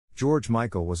George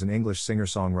Michael was an English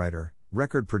singer-songwriter,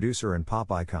 record producer and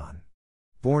pop icon.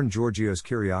 Born Georgios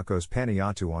Kyriacos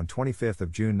Panayiotou on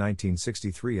 25 June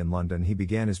 1963 in London, he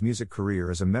began his music career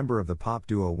as a member of the pop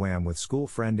duo Wham with school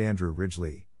friend Andrew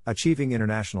Ridgeley, achieving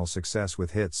international success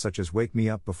with hits such as Wake Me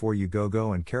Up Before You Go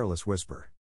Go and Careless Whisper.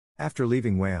 After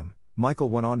leaving Wham, Michael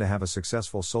went on to have a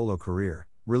successful solo career,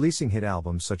 releasing hit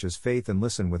albums such as Faith and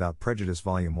Listen Without Prejudice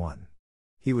Volume 1.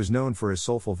 He was known for his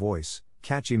soulful voice,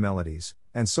 catchy melodies,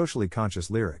 and socially conscious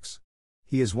lyrics.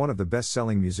 He is one of the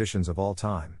best-selling musicians of all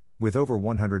time, with over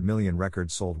 100 million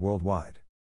records sold worldwide.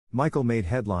 Michael made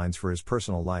headlines for his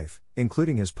personal life,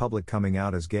 including his public coming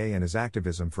out as gay and his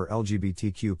activism for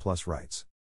LGBTQ+ rights.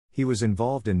 He was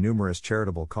involved in numerous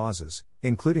charitable causes,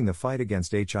 including the fight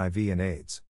against HIV and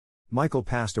AIDS. Michael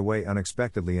passed away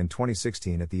unexpectedly in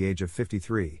 2016 at the age of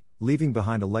 53, leaving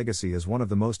behind a legacy as one of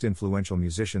the most influential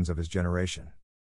musicians of his generation.